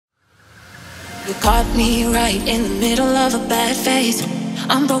You caught me right in the middle of a bad phase.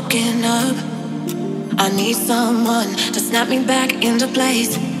 I'm broken up. I need someone to snap me back into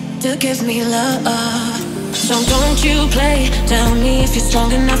place, to give me love. So don't you play, tell me if you're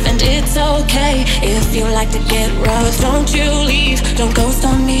strong enough, and it's okay if you like to get rough. Don't you leave, don't ghost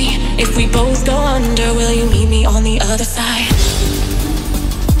on me. If we both go under, will you meet me on the other side?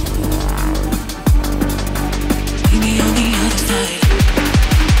 Meet me on the other side.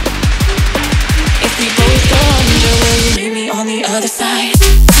 If we both go under, will you meet me on the other side?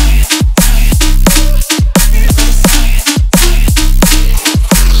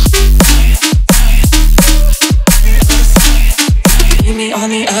 On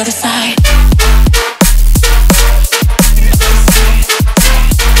the other side.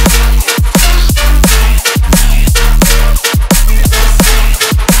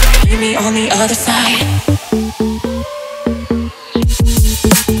 Meet me on the other side.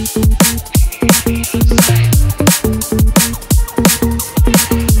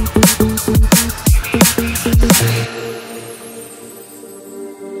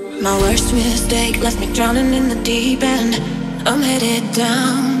 My worst mistake left me drowning in the deep end. I'm headed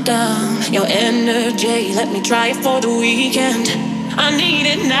down, down. Your energy, let me try it for the weekend. I need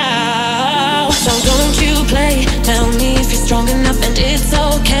it now. So don't you play, tell me if you're strong enough, and it's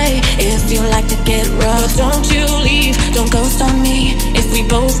okay if you like to get rough. Don't you leave, don't ghost on me. If we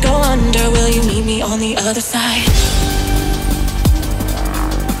both go under, will you meet me on the other side?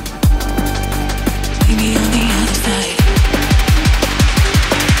 Meet me on the other side.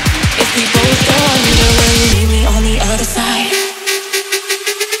 If we both go under, will you meet me on the other side?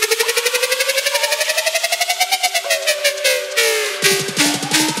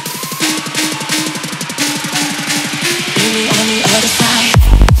 Meet me on the other side.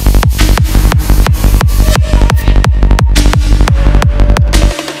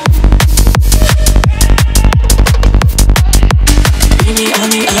 Meet me on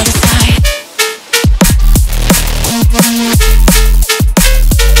the other side.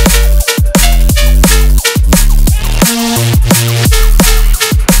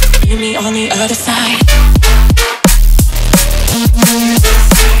 Meet me on the other side.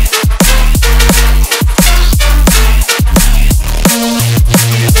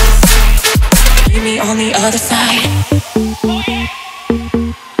 Meet me on the other side.